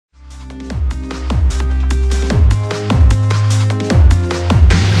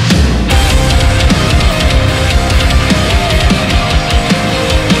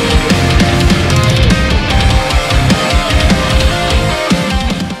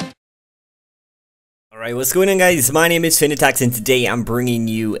Alright, what's going on, guys? My name is FeintAttacks and today I'm bringing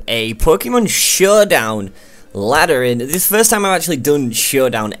you a Pokemon Showdown ladder in. This is the first time I've actually done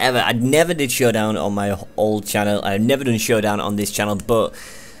Showdown ever. I never did Showdown on my old channel. I've never done Showdown on this channel, but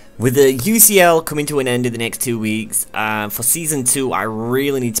with the UCL coming to an end in the next 2 weeks, for Season 2 I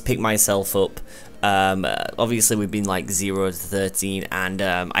really need to pick myself up. Obviously we've been like 0 to 13 and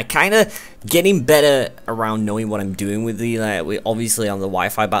I kind of getting better around knowing what I'm doing with the we're obviously on the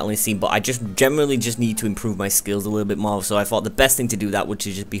Wi-Fi battling scene, but I just generally just need to improve my skills a little bit more. So I thought the best thing to do that would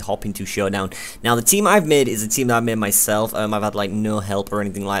just be hopping to Showdown. Now the team I've made is a team that I've made myself. I've had like no help or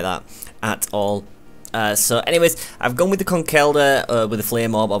anything like that at all. So anyways, I've gone with the Conkeldurr with the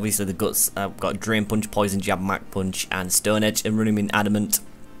Flame Orb, obviously the Guts. I've got Drain Punch, Poison Jab, Mach Punch and Stone Edge, and running in Adamant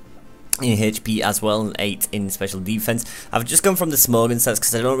in HP as well, and 8 in special defense. I've just gone from the Smogon sets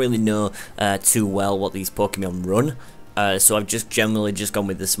because I don't really know too well what these Pokemon run, so I've just generally just gone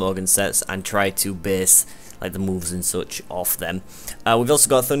with the Smogon sets and tried to base like the moves and such off them. We've also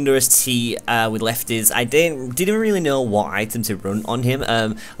got Thunderous T with lefties. I didn't really know what item to run on him.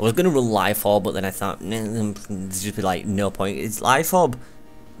 I was gonna run Life Orb, but then I thought there's just be like no point. Is Life Orb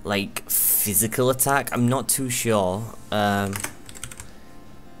like physical attack? I'm not too sure.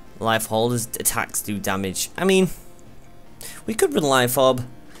 Life Holders attacks do damage. I mean, we could run Life Orb.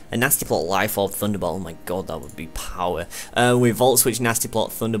 A Nasty Plot, Life Orb, Thunderbolt. Oh my god, that would be power. We Volt Switch, Nasty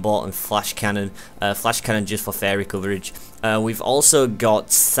Plot, Thunderbolt, and Flash Cannon. Flash Cannon just for fairy coverage. We've also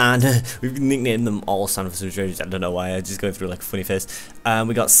got San. We've nicknamed them all San for some reason. I don't know why. I just go through like a funny face.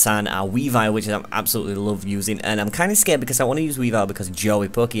 We got San, Weavile, which I absolutely love using, and I'm kind of scared because I want to use Weavile because Joey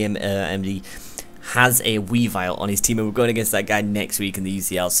Pokemon MD has a Weavile on his team, and we're going against that guy next week in the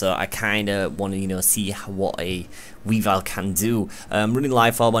UCL, so I kind of want to, see what a Weavile can do. Running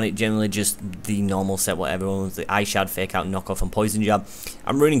Life Orb on it, generally just the normal set, what everyone wants, the Eye Shard, Fake Out, Knockoff, and Poison Jab.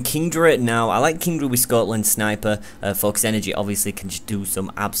 I'm running Kingdra now. I like Kingdra with Scotland, Sniper, Focus Energy, obviously can just do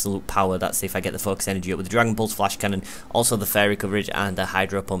some absolute power. That's if I get the Focus Energy up with the Dragon Pulse, Flash Cannon, also the Fairy coverage, and the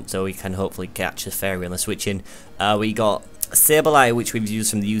Hydro Pump, so we can hopefully catch a Fairy on the switch in. We got Sableye, which we've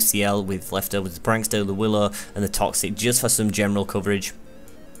used from the UCL with leftovers, the Prankster, the Willow, and the Toxic, just for some general coverage.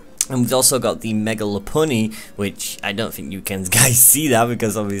 And we've also got the Mega Lopunny, which I don't think you can guys see that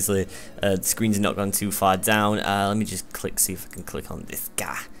because obviously the screen's not gone too far down. Let me just see if I can click on this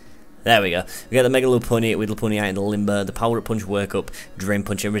guy. There we go. We got the Mega Lopunny with Lopunny out in the Limber, the Power Up Punch, Work Up, Drain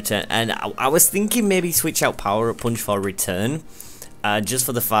Punch, and Return. And I was thinking maybe switch out Power Up Punch for Return, just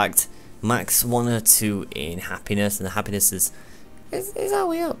for the fact max 1 or 2 in Happiness, and the Happiness is all the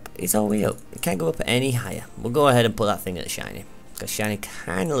way up. It's all the way up. It can't go up any higher. We'll go ahead and put that thing at Shiny, because Shiny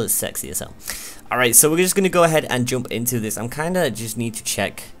kind of looks sexy as hell. Alright, so we're just going to go ahead and jump into this. I'm kind of just need to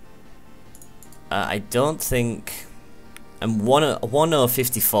check. I don't think I'm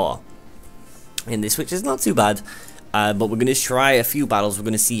 1-0-54 in this, which is not too bad. But we're going to try a few battles. We're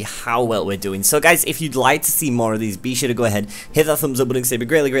going to see how well we're doing. So guys, if you'd like to see more of these, be sure to go ahead, hit that thumbs up button, it'd be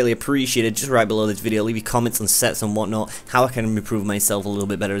greatly appreciated. Just right below this video, leave your comments on sets and whatnot, how I can improve myself a little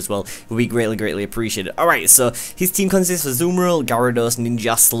bit better as well. It would be greatly appreciated. Alright, so his team consists of Azumarill, Gyarados,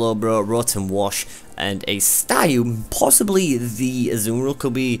 Ninja, Slowbro, Rotom Wash, and a Staryu. Possibly the Azumarill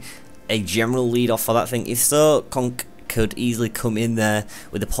could be a general lead off for that thing. If so, Conk could easily come in there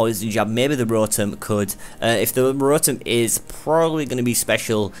with the Poison Jab. Maybe the Rotom could. If the Rotom is probably going to be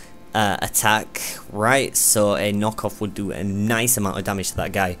special attack, right? So a knockoff would do a nice amount of damage to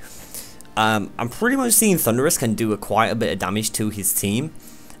that guy. I'm pretty much seeing Thunderous can do quite a bit of damage to his team.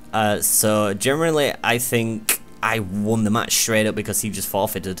 So generally, I think I won the match straight up because he just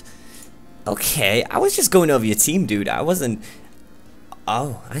forfeited. Okay, I was just going over your team, dude. I wasn't.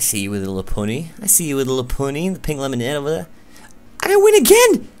 Oh, I see you with a Lopunny. I see you with a Lopunny, the pink lemonade over there. And I win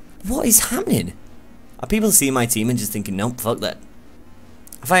again! What is happening? Are people seeing my team and just thinking, nope, fuck that?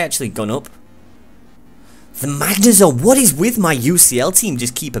 Have I actually gone up? The Magnezone, what is with my UCL team?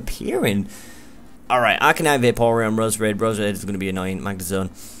 Just keep appearing. Alright, Arcanine, Vaporeon, Roserade. Roserade is going to be annoying,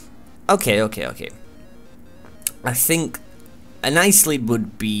 Magnezone. Okay. I think a nice lead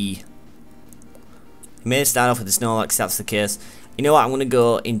would be... He may start off with the Snorlax, if that's the case. You know what, I'm going to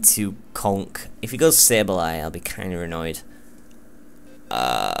go into Conk. If he goes Sableye, I'll be kind of annoyed.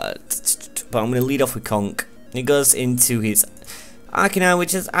 But I'm going to lead off with Conk. He goes into his Arcanine,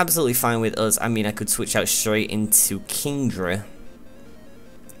 which is absolutely fine with us. I mean, I could switch out straight into Kingdra.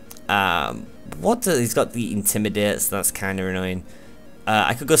 He's got the Intimidate, so that's kind of annoying.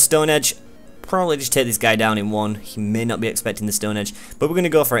 I could go Stone Edge. Probably just take this guy down in one. He may not be expecting the Stone Edge, but we're going to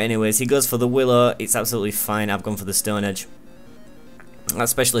go for it anyways. He goes for the Willow. It's absolutely fine. I've gone for the Stone Edge. That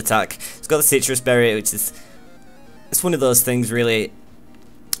special attack. It's got the Citrus Berry, which is... It's one of those things, really.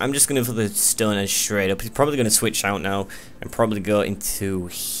 I'm just going to for the Stone Edge straight up. He's probably going to switch out now and probably go into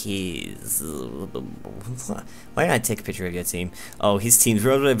his... Why did I take a picture of your team? Oh, his team's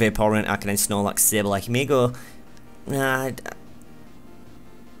Roto, Vaporeon, Arcanine, Snorlax, Sableye. He may go... Nah,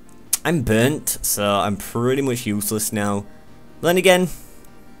 I'm burnt, so I'm pretty much useless now. But then again,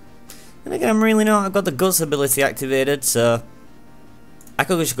 I'm really not. I've got the Guts ability activated, so I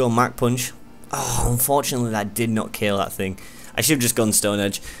could just go Mach Punch. Oh, unfortunately that did not kill that thing. I should have just gone Stone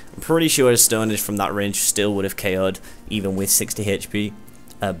Edge. I'm pretty sure a Stone Edge from that range still would have KO'd, even with 60 HP.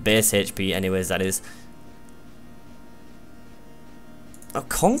 Base HP, anyways, that is. Oh,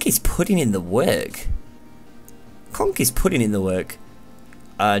 Conky's putting in the work. Conky's putting in the work.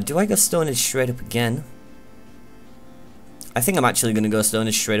 Do I go Stone Edge straight up again? I think I'm actually going to go Stone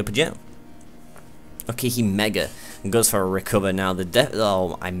Edge straight up again. Okay, he Mega and goes for a Recover now.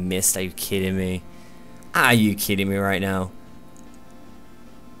 Oh, I missed. Are you kidding me? Are you kidding me right now?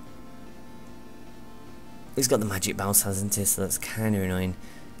 He's got the Magic Bounce, hasn't he? So that's kind of annoying.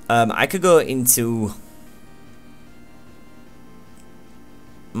 I could go into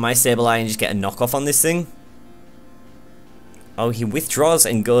my Sableye and just get a knockoff on this thing. Oh, he withdraws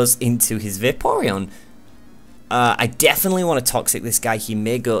and goes into his Vaporeon. I definitely want to Toxic this guy. He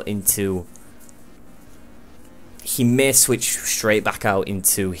may go into... He may switch straight back out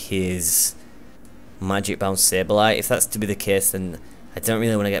into his Magic Bounce Sableye. If that's to be the case, then I don't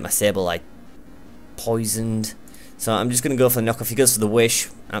really want to get my Sableye poisoned. So I'm just going to go for the knockoff. He goes for the Wish.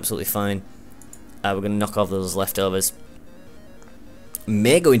 Absolutely fine. We're going to knock off those leftovers.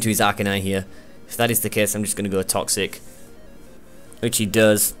 May go into his Arcanine here. If that is the case, I'm just going to go Toxic. Which he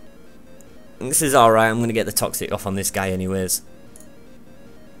does. And this is alright. I'm going to get the Toxic off on this guy anyways.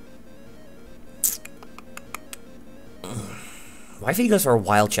 Why if he goes for a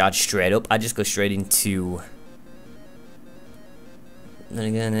Wild Charge straight up? I just go straight into... Then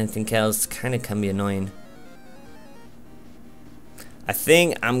again, anything else kind of can be annoying. I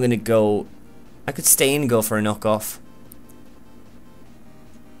think I'm going to go... I could stay in and go for a knockoff.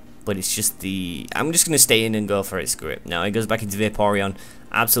 But it's just the... I'm just going to stay in and go for it. Screw it. Now he goes back into Vaporeon.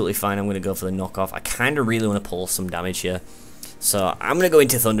 Absolutely fine. I'm going to go for the knockoff. I kind of really want to pull some damage here. So I'm going to go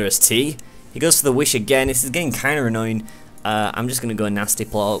into Thunderous T. He goes for the Wish again. This is getting kind of annoying. I'm just going to go Nasty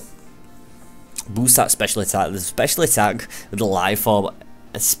Plot. Boost that special attack. The special attack with the Life Orb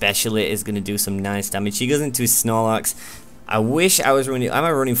especially is going to do some nice damage. He goes into his Snorlax. I wish I was running... Am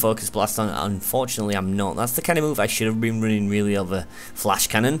I running Focus Blast on? Unfortunately, I'm not. That's the kind of move I should have been running really over Flash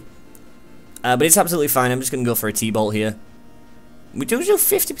Cannon. But it's absolutely fine. I'm just going to go for a T-Bolt here. We do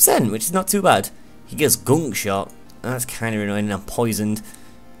 50%, which is not too bad. He gets Gunk Shot. That's kind of annoying. I'm poisoned.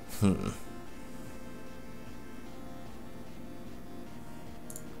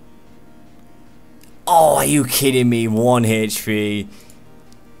 Oh, are you kidding me? 1 HP.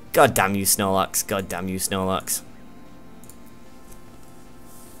 God damn you, Snorlax. God damn you, Snorlax.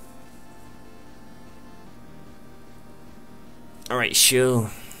 Alright, sure.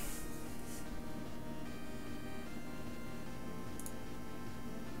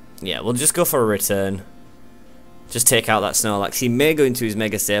 Yeah, we'll just go for a return. Just take out that Snorlax. He may go into his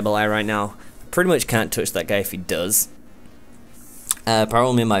Mega Sableye right now. Pretty much can't touch that guy if he does.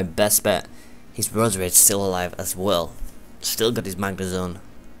 Probably my best bet. His Roseraide's still alive as well. Still got his Magnezone.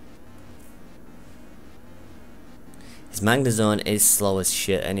 His Magnezone is slow as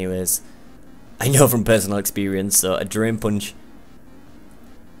shit anyways. I know from personal experience, so a Drain Punch...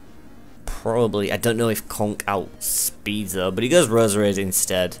 Probably, I don't know if Conk outspeeds though, but he goes Roserade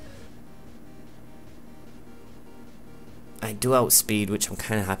instead. I do outspeed, which I'm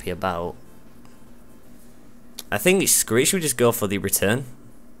kind of happy about. I think Screech would just go for the return.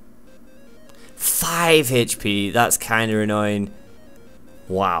 5 HP, that's kind of annoying.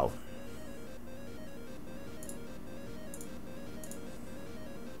 Wow.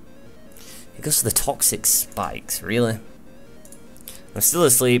 He goes for the Toxic Spikes, really? I'm still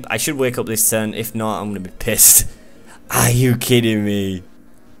asleep. I should wake up this turn. If not, I'm going to be pissed. Are you kidding me?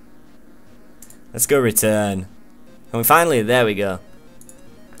 Let's go return. And finally, there we go.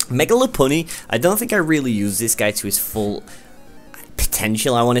 Megalopunny. I don't think I really use this guy to his full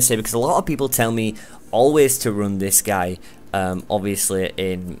potential, I want to say, because a lot of people tell me always to run this guy, obviously,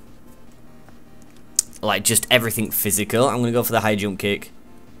 in like just everything physical. I'm going to go for the high jump kick.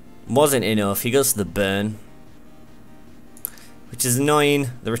 Wasn't enough. He goes for the burn, which is annoying.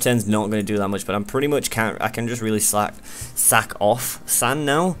 The return's not going to do that much, but I'm pretty much I can just really sack off Sand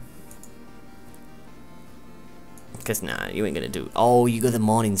now. Because nah, you ain't going to do... Oh, you got the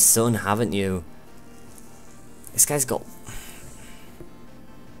Morning Sun, haven't you? This guy's got...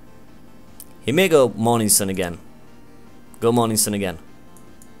 He may go Morning Sun again. Go Morning Sun again.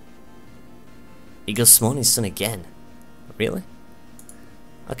 He goes Summoning Sun again. Really?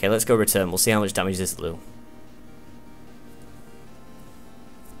 Okay, let's go return. We'll see how much damage this will do.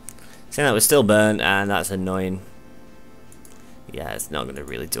 Saying that we're still burnt, and that's annoying. Yeah, it's not going to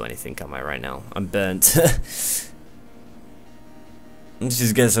really do anything, am I, right now? I'm burnt. Let's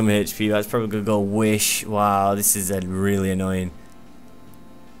just get some HP. That's probably going to go Wish. Wow, this is really annoying.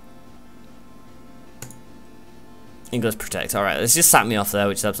 He goes Protect. Alright, let's just sack me off there,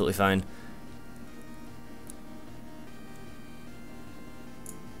 which is absolutely fine.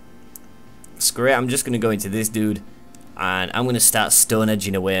 Screw it, I'm just going to go into this dude, and I'm going to start Stone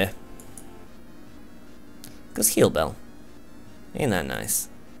Edging away. Goes Heal Bell. Ain't that nice?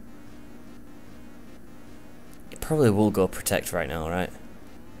 It probably will go Protect right now, right?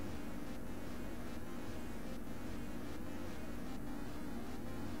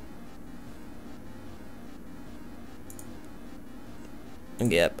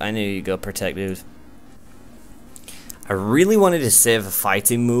 Yep, I knew you'd go Protect, dude. I really wanted to save a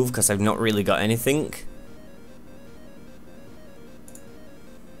fighting move because I've not really got anything.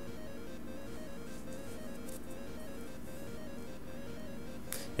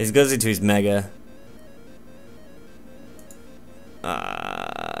 This goes into his Mega.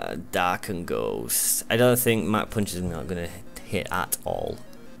 Dark and Ghost. I don't think Mach Punch is not going to hit at all.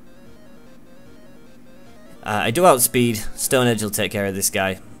 I do outspeed. Stone Edge will take care of this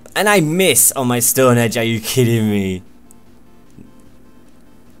guy. And I miss on my Stone Edge. Are you kidding me?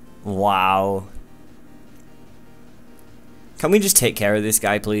 Wow. Can we just take care of this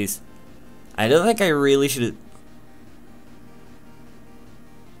guy, please? I don't think I really should have...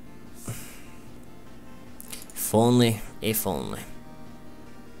 If only. If only.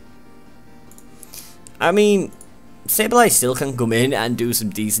 I mean, Sableye still can come in and do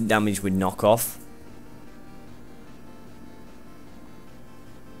some decent damage with knockoff.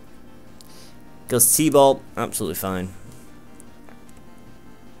 Goes T-Ball, absolutely fine.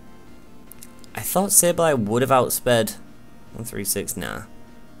 I thought Sableye would have outsped 136, nah.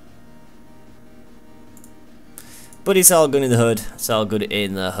 But it's all good in the hood. It's all good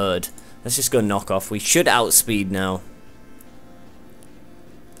in the hood. Let's just go knockoff. We should outspeed now.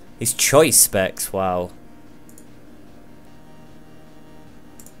 His choice specs, wow.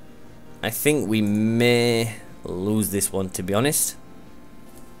 I think we may lose this one, to be honest.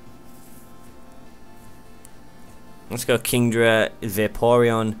 Let's go Kingdra,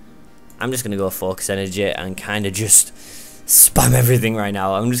 Vaporeon. I'm just going to go Focus Energy and kind of just spam everything right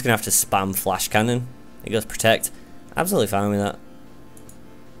now. I'm just going to have to spam Flash Cannon. It goes Protect. Absolutely fine with that.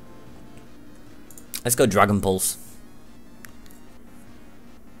 Let's go Dragon Pulse.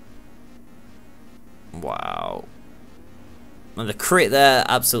 Wow. And the crit there,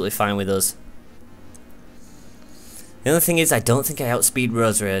 absolutely fine with us. The only thing is, I don't think I outspeed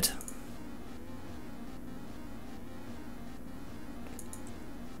Roserade.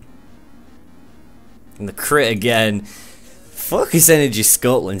 And the crit again. Focus Energy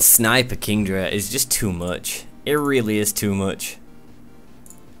Scotland Sniper Kingdra is just too much. It really is too much.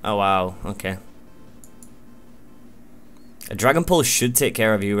 Oh wow, okay. A Dragon Pulse should take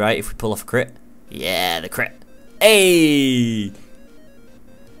care of you, right? If we pull off a crit. Yeah, the crit. Hey!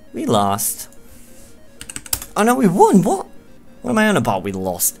 We lost. Oh no, we won. What? What am I on about? We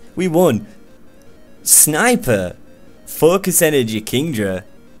lost. We won. Sniper. Focus Energy Kingdra.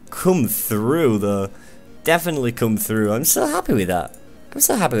 Come through though. Definitely come through. I'm so happy with that. I'm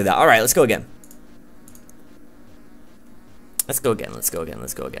so happy with that. Alright, let's go again. Let's go again. Let's go again.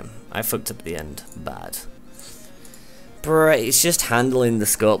 Let's go again. I fucked up at the end. Bad. Bruh, it's just handling the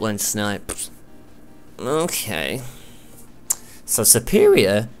scope lens snipes. Okay. So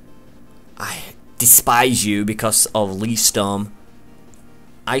Superior, I despise you because of Leaf Storm.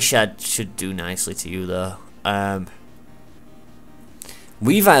 Ishad should do nicely to you though.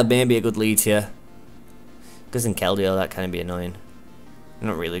 Weavile may be a good lead here. Because in Keldeo that kind of be annoying. I've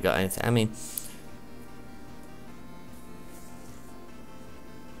not really got anything. I mean,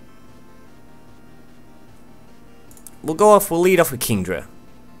 we'll lead off with Kingdra.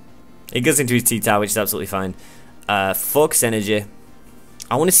 It goes into his T-Tower, which is absolutely fine. Focus Energy.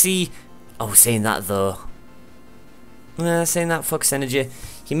 I want to see... Oh, saying that though. Saying that, Focus Energy.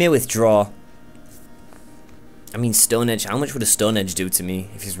 He may withdraw. I mean, Stone Edge. How much would a Stone Edge do to me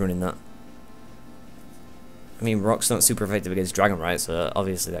if he's running that? I mean, Rock's not super effective against Dragon, right? So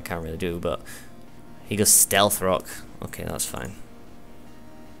obviously that can't really do, but... He goes Stealth Rock. Okay, that's fine.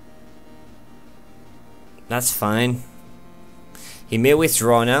 That's fine. He may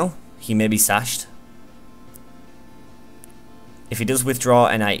withdraw now. He may be sashed. If he does withdraw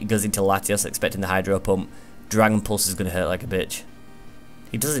and he goes into Latios expecting the Hydro Pump, Dragon Pulse is going to hurt like a bitch.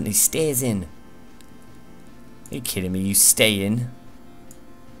 He doesn't, he stays in. Are you kidding me? You stay in.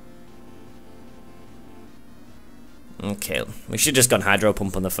 Okay, we should have just gone Hydro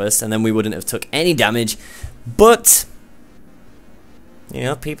Pump on the first, and then we wouldn't have took any damage. But, you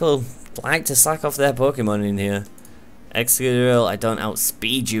know, people like to slack off their Pokemon in here. Excadrill, I don't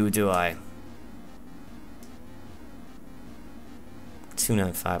outspeed you, do I?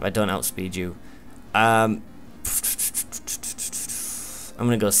 295, I don't outspeed you. I'm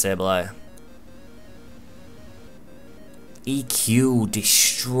gonna go Sableye. EQ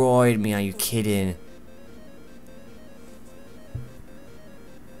destroyed me, are you kidding?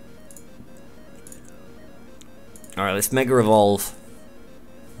 Alright, let's Mega Evolve.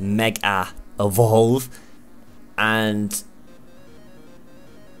 Mega Evolve. And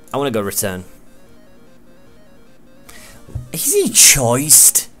I want to go Return. Is he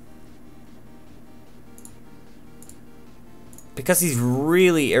choiced? Because he's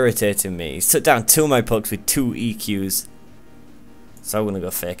really irritating me. He's took down 2 of my Pokes with 2 EQs. So I'm going to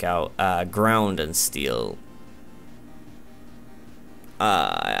go Fake Out. Ground and Steel.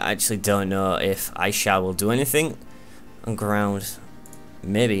 I actually don't know if Ice Shower will do anything on Ground.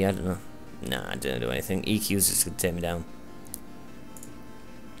 Maybe, I don't know. Nah, I didn't do anything. EQ's just going to take me down.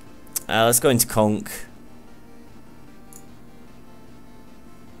 Let's go into Conk.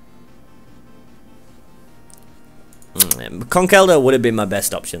 Conkeldurr would have been my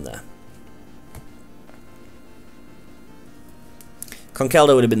best option there.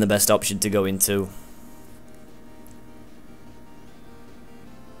 Conkeldurr would have been the best option to go into.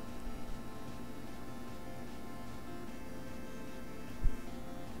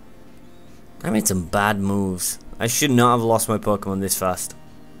 I made some bad moves. I should not have lost my Pokemon this fast.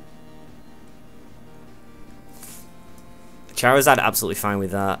 Charizard absolutely fine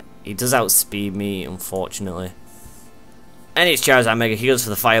with that. He does outspeed me, unfortunately. And it's Charizard Mega. He goes for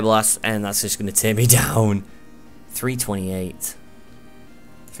the Fire Blast, and that's just going to take me down. 328.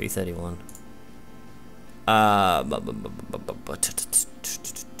 331. I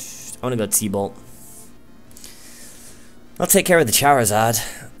want to go T-Bolt. I'll take care of the Charizard.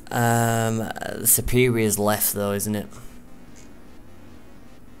 The Superior's left though, isn't it?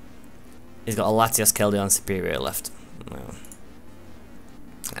 He's got a Latios, Keldeo, Superior left. No.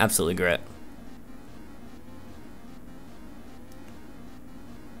 Absolutely great.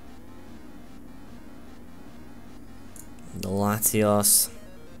 The Latios.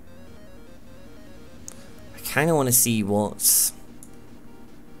 I kind of want to see what's...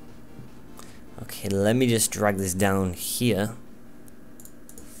 Okay, let me just drag this down here.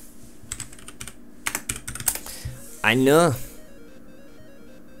 I know.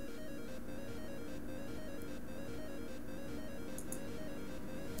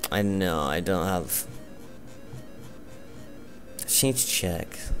 I know, I don't have... I need to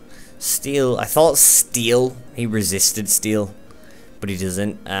check. Steel, I thought Steel, he resisted Steel, but he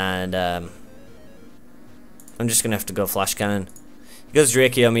doesn't, and I'm just gonna have to go Flash Cannon. He goes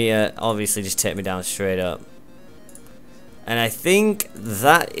Draciometer, obviously just take me down straight up. And I think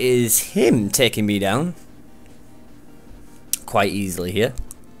that is him taking me down. Quite easily here.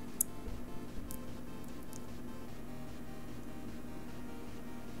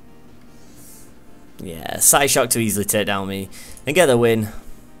 Yeah, Psyshock to easily take down me and get the win.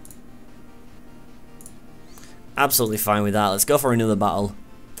 Absolutely fine with that. Let's go for another battle.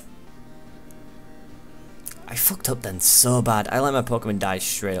 I fucked up then so bad. I let my Pokemon die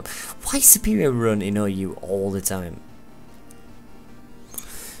straight up. Why Superior Run in OU all the time?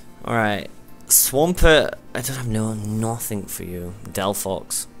 Alright. Swampert, I don't have nothing for you.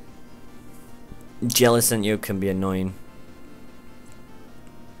 Delphox. Jellicent you can be annoying.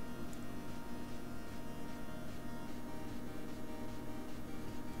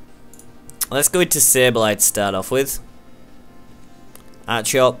 Let's go into Sableye to start off with.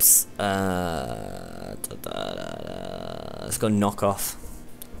 Archops. Let's go Knockoff.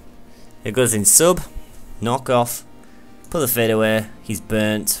 It goes in sub. Knockoff. Put the Fade away. He's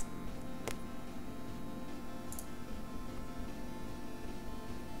burnt.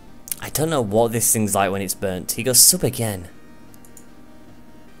 I don't know what this thing's like when it's burnt. He goes sub again.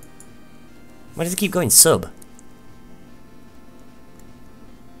 Why does it keep going sub?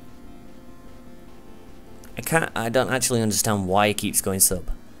 I don't actually understand why he keeps going sub.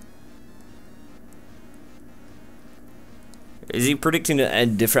 Is he predicting a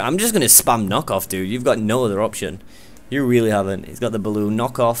different... I'm just going to spam Knockoff, dude. You've got no other option. You really haven't. He's got the balloon.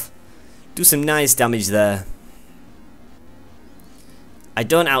 Knockoff. Do some nice damage there. I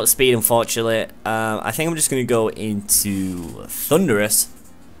don't outspeed, unfortunately. I think I'm just going to go into Thundurus.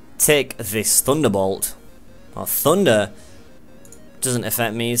 Take this Thunderbolt. Well, Thunder doesn't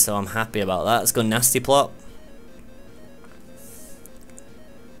affect me, so I'm happy about that. Let's go Nasty Plot.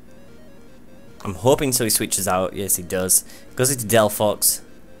 I'm hoping so he switches out. Yes, he does. Goes into Delphox.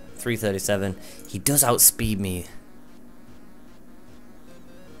 337. He does outspeed me.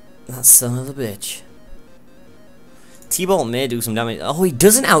 That son of a bitch. T-Bolt may do some damage. Oh, he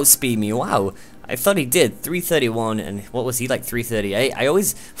doesn't outspeed me. Wow. I thought he did. 331, and what was he, like 338? I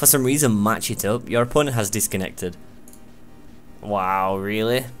always, for some reason, match it up. Your opponent has disconnected. Wow,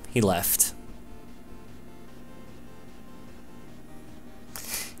 really? He left.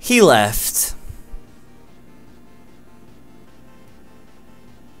 He left.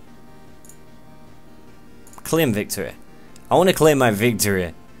 Claim victory. I want to claim my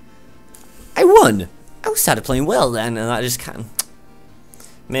victory. I won! I started playing well then, and I just can't...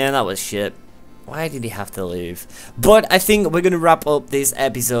 Man, that was shit. Why did he have to leave? But I think we're going to wrap up this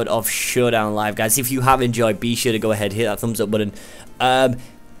episode of Showdown Live, guys. If you have enjoyed, be sure to go ahead, hit that thumbs up button.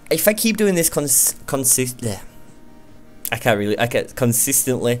 If I keep doing this consistently,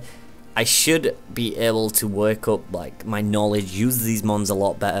 I should be able to work up like my knowledge, use these mons a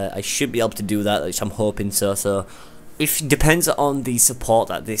lot better. I should be able to do that, which I'm hoping so. So, if it depends on the support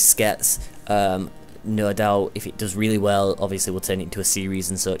that this gets, no doubt if it does really well, obviously we'll turn it into a series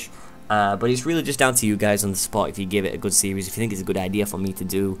and such. But it's really just down to you guys on the spot if you give it a good series, if you think it's a good idea for me to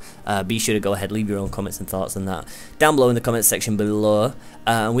do. Be sure to go ahead, leave your own comments and thoughts on that down below in the comments section below.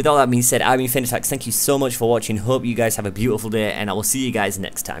 With all that being said, I've been FeintAttacks. Thank you so much for watching. Hope you guys have a beautiful day, and I will see you guys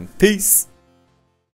next time. Peace!